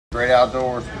Great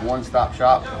Outdoors, one-stop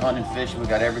shop for hunting, fishing. We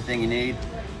got everything you need.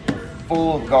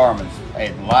 Full of Garmin's.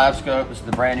 Hey, the Live Scope, this is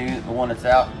the brand new, the one that's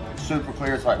out. Super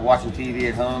clear, it's like watching TV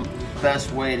at home.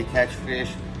 Best way to catch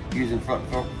fish using front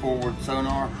forward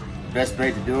sonar. Best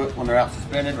bait to do it when they're out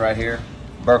suspended, right here,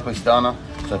 Berkeley Stunner.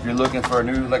 So if you're looking for a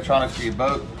new electronics for your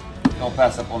boat, don't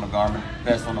pass up on the Garmin.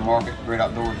 Best on the market. Great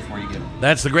Outdoors is where you get them.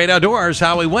 That's the Great Outdoors,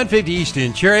 Highway 150 East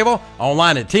in Cherryville.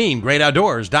 Online at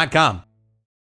teamgreatoutdoors.com.